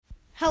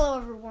Hello,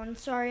 everyone.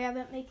 Sorry I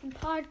haven't making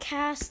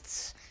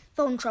podcasts.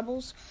 Phone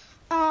troubles.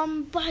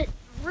 But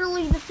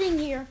really the thing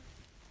here,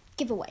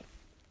 giveaway.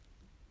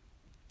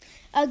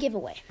 A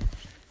giveaway.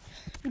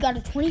 We got a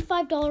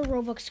 $25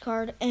 Robux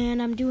card,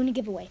 and I'm doing a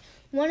giveaway.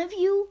 One of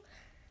you,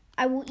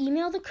 I will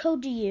email the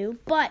code to you,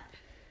 but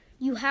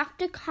you have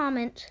to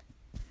comment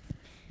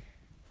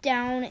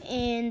down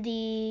in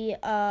the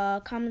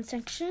comment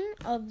section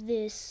of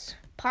this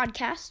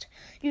podcast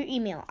your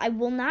email. I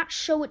will not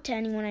show it to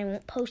anyone. I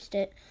won't post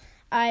it.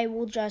 I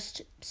will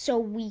just so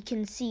we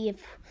can see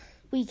if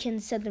we can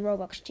send the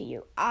Robux to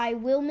you. I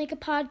will make a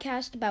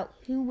podcast about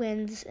who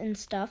wins and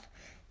stuff,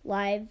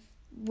 live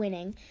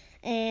winning,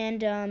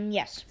 and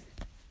yes.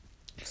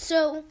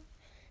 So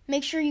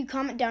make sure you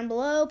comment down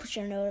below, put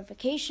your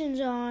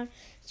notifications on,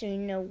 so you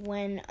know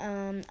when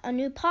a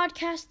new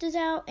podcast is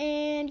out.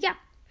 And yeah,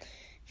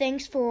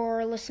 thanks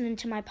for listening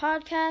to my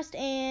podcast,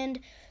 and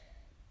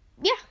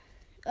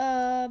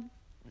yeah,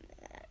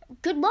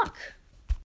 good luck.